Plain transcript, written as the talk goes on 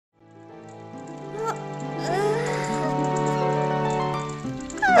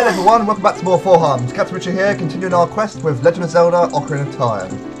everyone, welcome back to more 4Harmes. Captain Richy here, continuing our quest with Legend of Zelda, Ocarina of Time.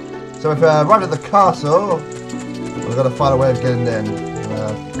 So we've arrived at the castle. We've got to find a way of getting in.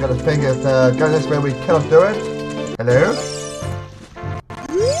 Got to think if going this way we cannot do it. Hello?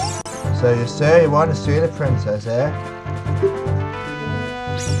 So you say you want to see the princess, eh?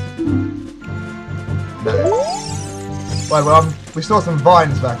 No. Right, well, we saw some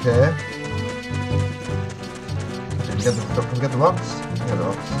vines back here. Can we get the rocks? Get the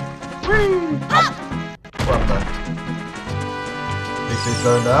rocks. Whee! What up there? PC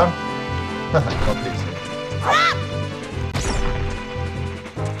slowing down. Come on, PC.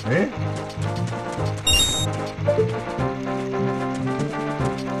 Me?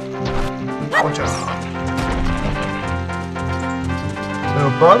 Watch out.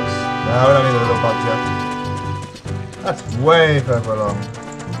 Little bugs? No, we don't need the little bugs yet. That's way further along.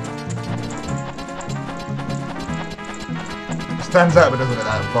 Stands out but doesn't look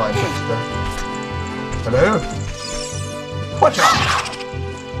that fine. Hello? Watch out!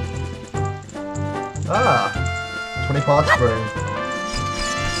 Ah! 20 past 3.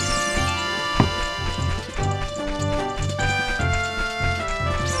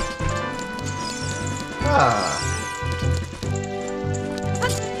 Ah!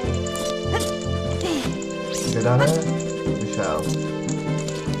 Go down there? We shall.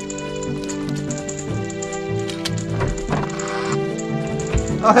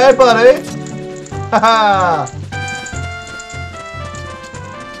 Oh, hey, buddy! Haha!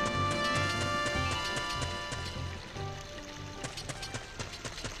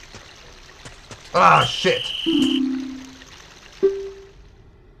 Ah, shit!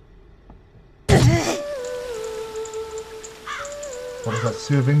 What is that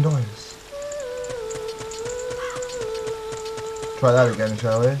soothing noise? Try that again,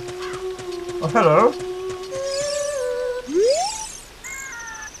 shall we? Oh, hello!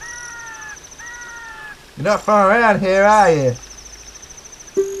 You're not far around here, are you?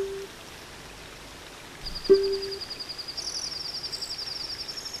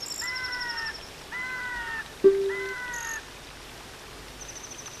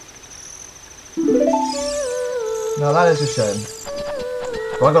 No, that is a shame.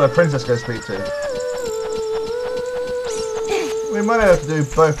 Well, I've got a princess to go speak to. We might have to do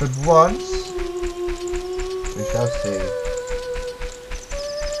both at once. We shall see.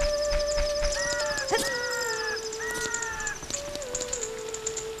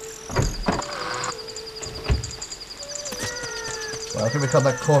 Well, I think we cut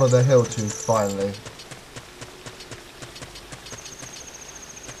that corner of the hill too, finally.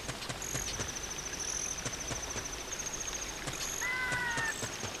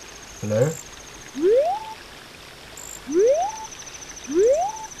 Hello?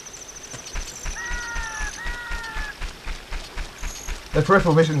 The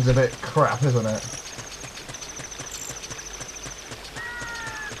peripheral vision's a bit crap, isn't it?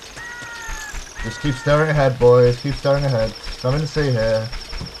 Just keep staring ahead, boys. Keep staring ahead. Nothing to see here.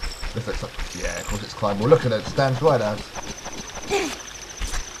 This looks like... yeah, of course it's climbable. Look at it. It stands right out.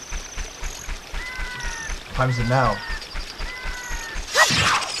 Time's it now.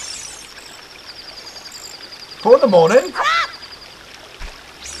 4 in the morning?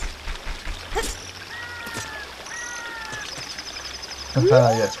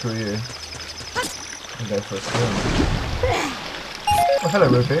 Haha, yeah, screw you. I'm going for a swim. Oh, hello,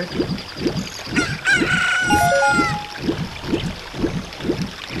 Ruby.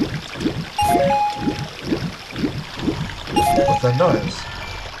 What's that noise?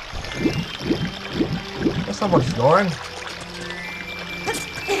 That's someone snoring.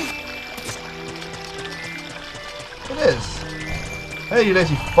 It is. Hey, you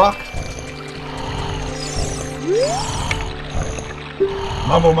lazy fuck.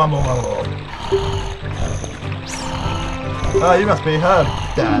 Mumble, mumble, mumble. Oh, you must be her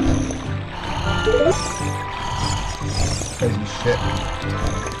dad. Crazy shit.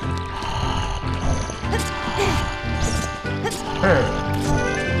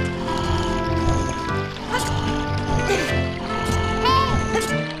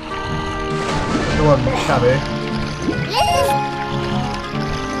 Come on, cabby.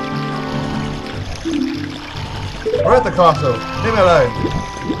 We're at the castle. Leave me alone.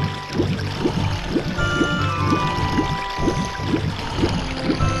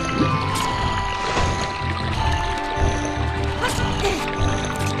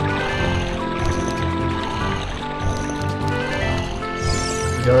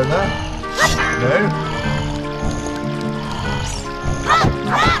 You go in there? No?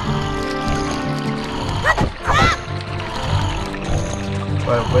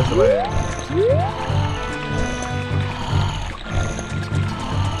 Well, where's the way in?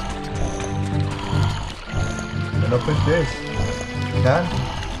 no push this. Can.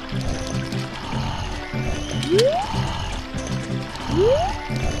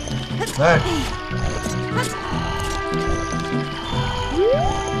 No.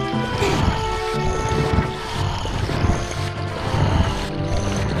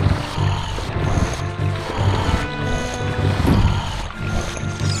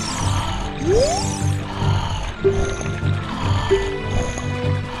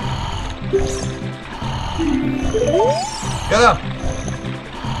 Get up!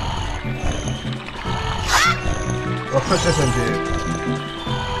 I'll push this into you.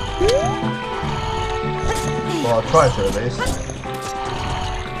 Well, I'll try to at least.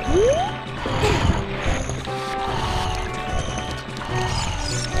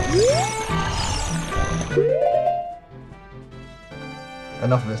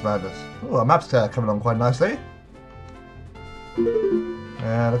 Enough of this madness. Oh, our map's coming on quite nicely.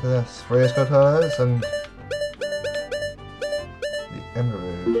 Yeah, look at this. 3 escotos and the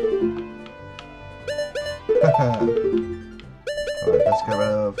emerald. Alright, let's get rid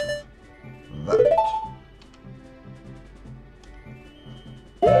of that.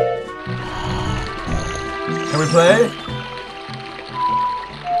 Can we play?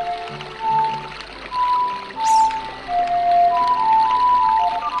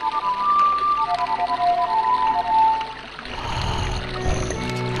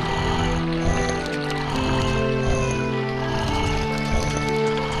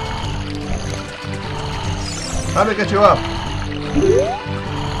 How do I get you up?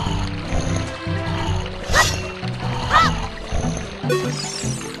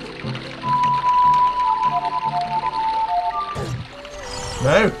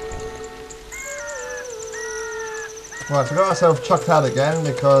 No? Right, so I got myself chucked out again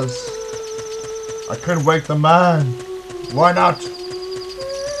because I couldn't wake the man. Why not?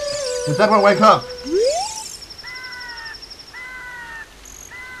 Did that one wake up?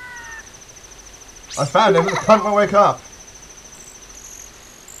 I found him, but the cunt won't wake up.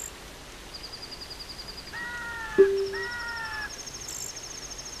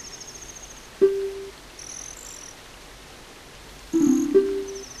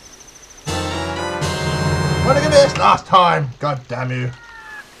 What did I miss last time? God damn you.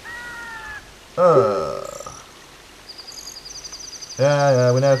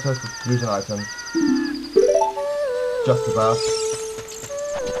 Yeah, we know it's supposed to use an item. Just about.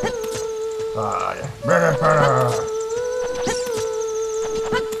 Ah, yeah.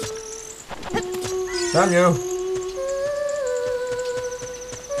 Damn you!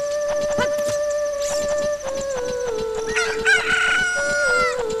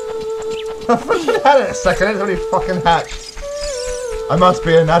 I fucking had it a second, it's already fucking hatched. I must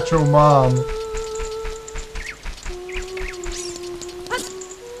be a natural mom.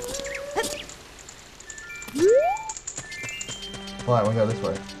 Right, we'll go this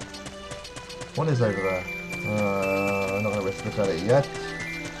way. What is over there? I'm not going to risk this at it yet.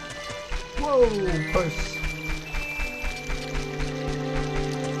 Whoa, close.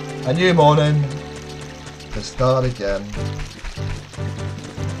 A new morning to start again.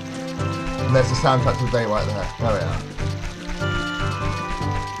 And there's the soundtrack to the day right there. There we are.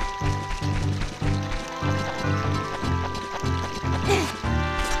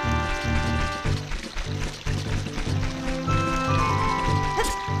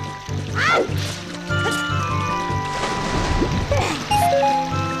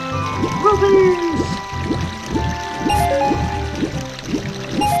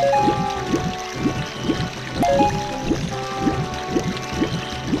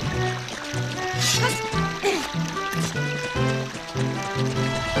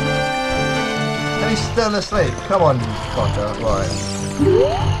 And he's still asleep. Come on, you cocker. Right.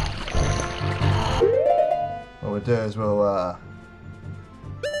 What we'll do is we'll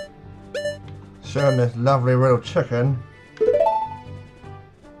show him this lovely little chicken.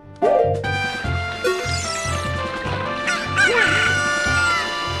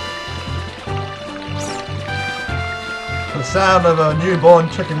 The sound of a newborn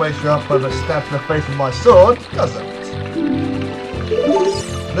chicken wakes you up by the stab to the face with my sword doesn't.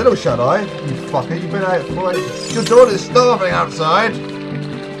 Little shut eye, you fucker, you've been out for ages. Your daughter's starving outside.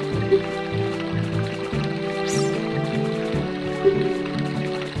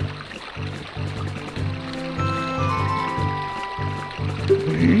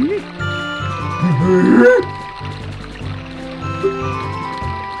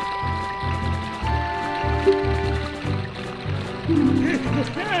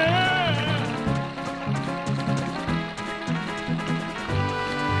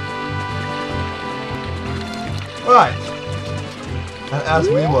 Right, and as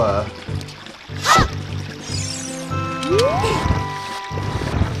we were,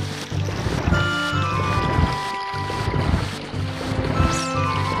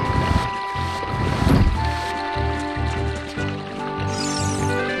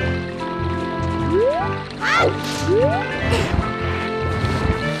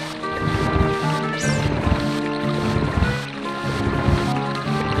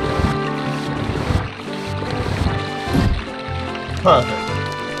 Perfect.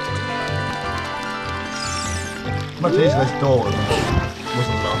 Much easier this door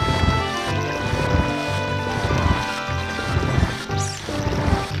wasn't locked.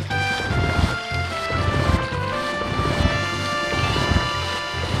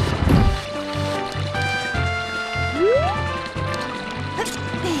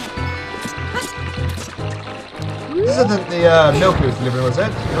 This isn't the milk it was delivering, was it? I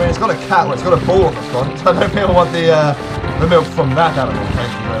mean, it's got a cat, well, it's got a ball on the front, so I don't think I want the milk from that animal,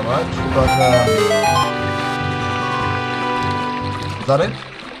 thank you very much. But, is that it?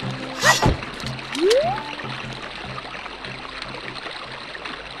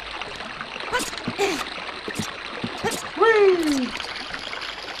 Whee!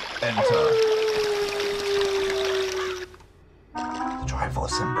 Enter. The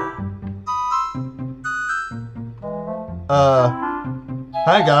Triforce symbol.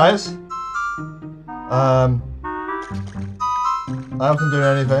 Hey guys. I wasn't doing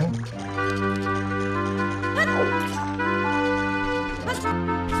anything.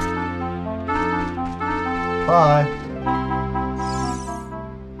 Bye.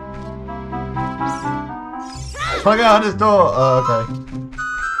 Try to get out this door. Okay.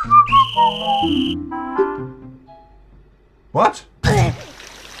 What?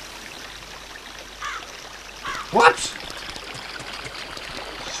 What?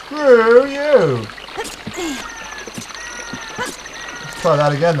 Screw you! Let's try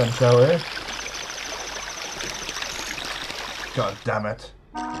that again then, shall we? God damn it.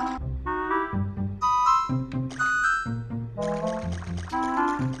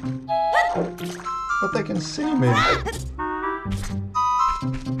 But they can see me.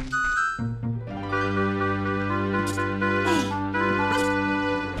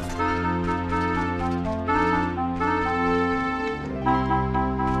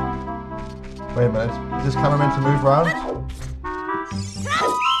 Wait a minute, is this camera meant to move around?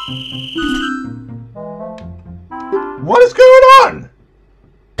 What is going on?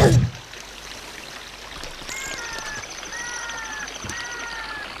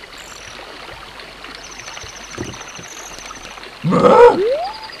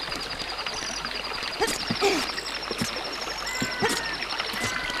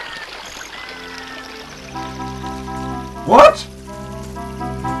 What?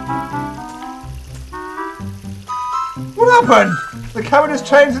 What happened? The camera just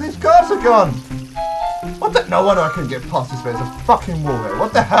changed and these guards are gone. What the? No wonder I couldn't get past this bit. There's a fucking wall here.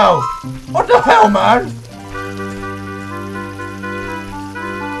 What the hell? What the hell, man?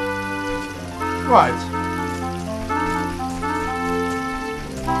 Right.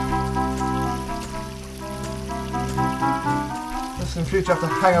 Just in future I have to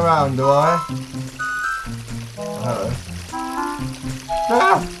hang around, do I? Uh-oh.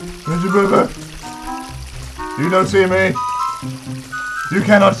 Ah! Where's your brother? You don't see me. You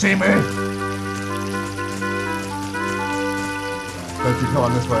cannot see me. Don't you come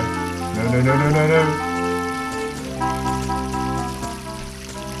on this way. No, no, no, no, no, no.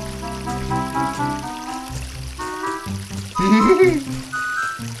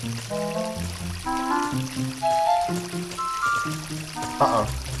 Uh-oh.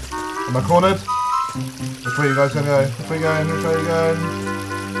 Am I cornered? Which way are you guys gonna go? Which way are you going? Which way are you going?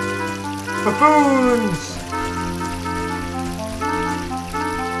 Buffoons!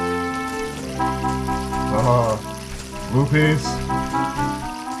 Oh, rupees.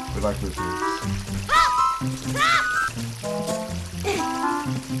 We like rupees.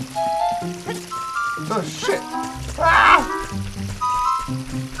 Oh shit! Ah!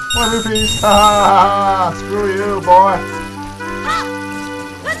 More rupees! Ah! Screw you, boy!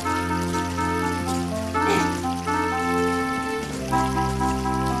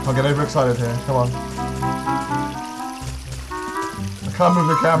 I'll get overexcited here. Come on. I can't move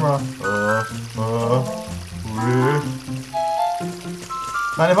the camera.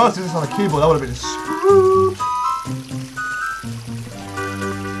 Man, if I was doing this on a keyboard, that would have been screwed.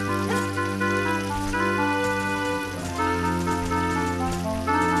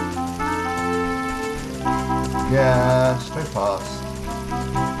 Yeah, straight past.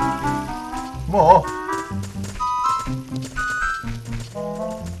 More.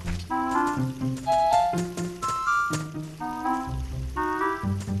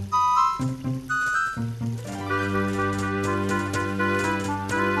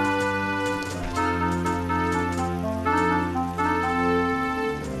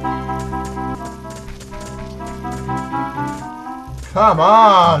 Come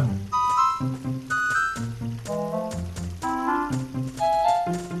on!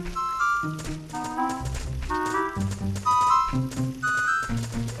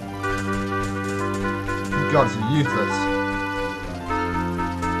 You guys are useless.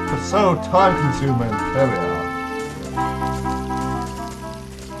 It's so time-consuming. There we are.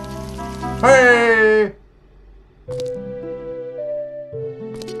 Hey!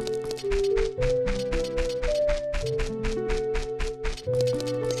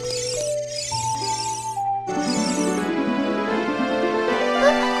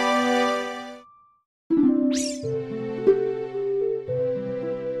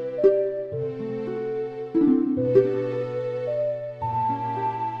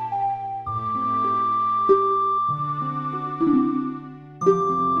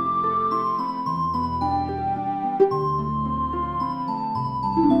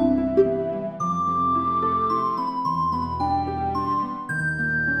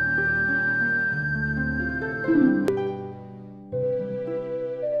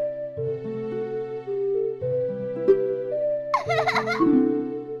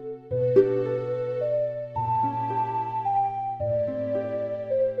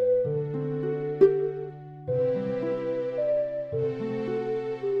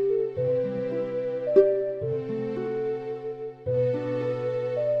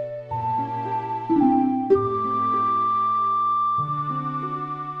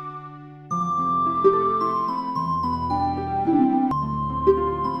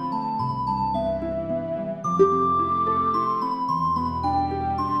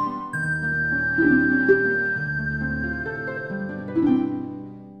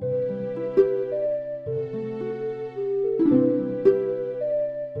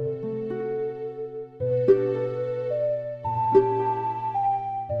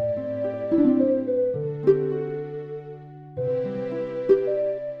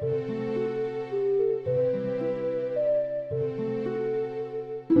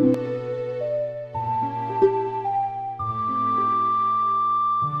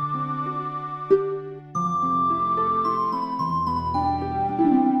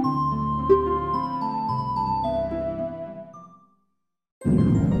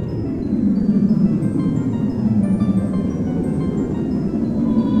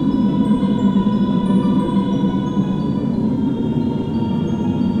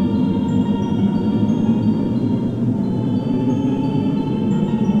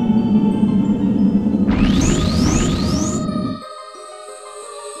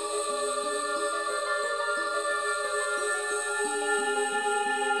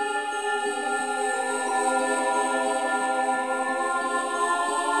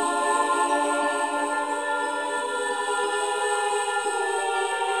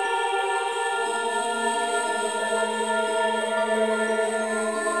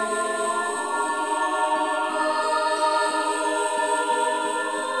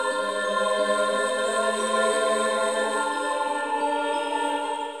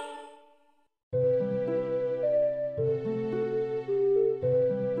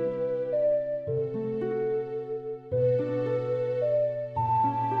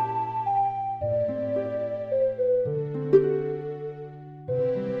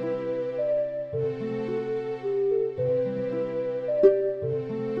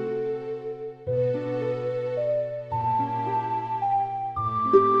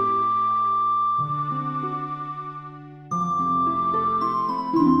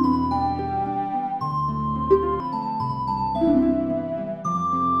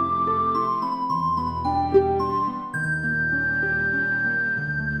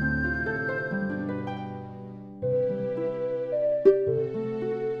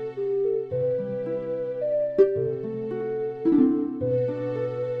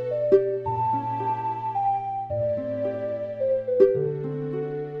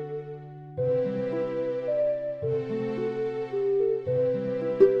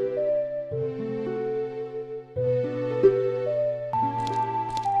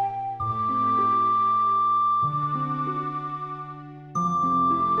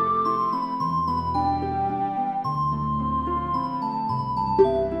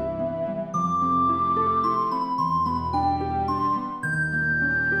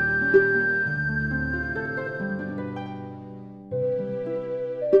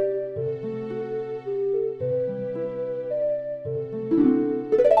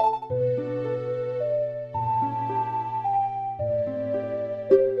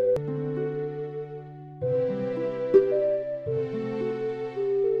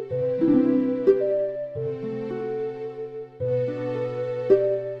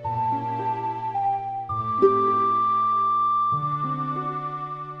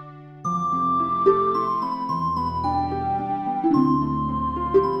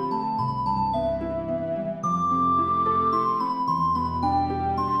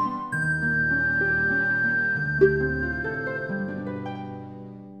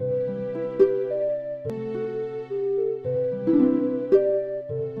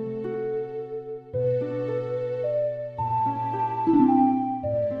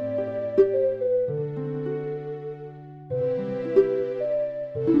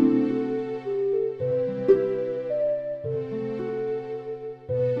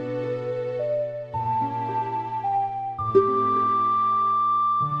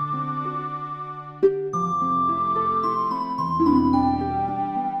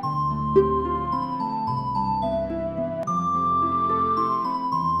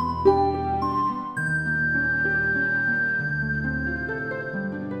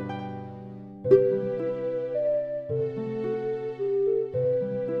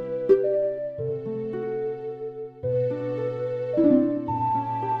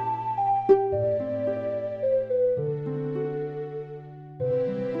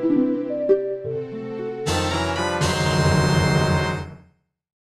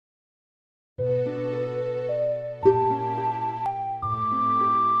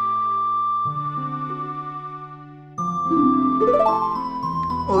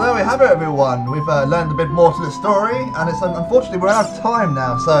 have it, everyone. We've learned a bit more to the story, and it's unfortunately we're out of time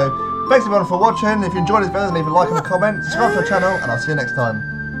now. So thanks everyone for watching. If you enjoyed this video, leave a like and a comment, subscribe to our channel, and I'll see you next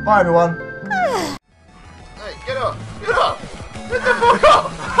time. Bye, everyone. Hey, get up! Get up! Get the fuck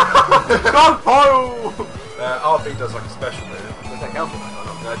up! RB does like a special move. Does that help?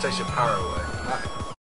 No, it takes your power away.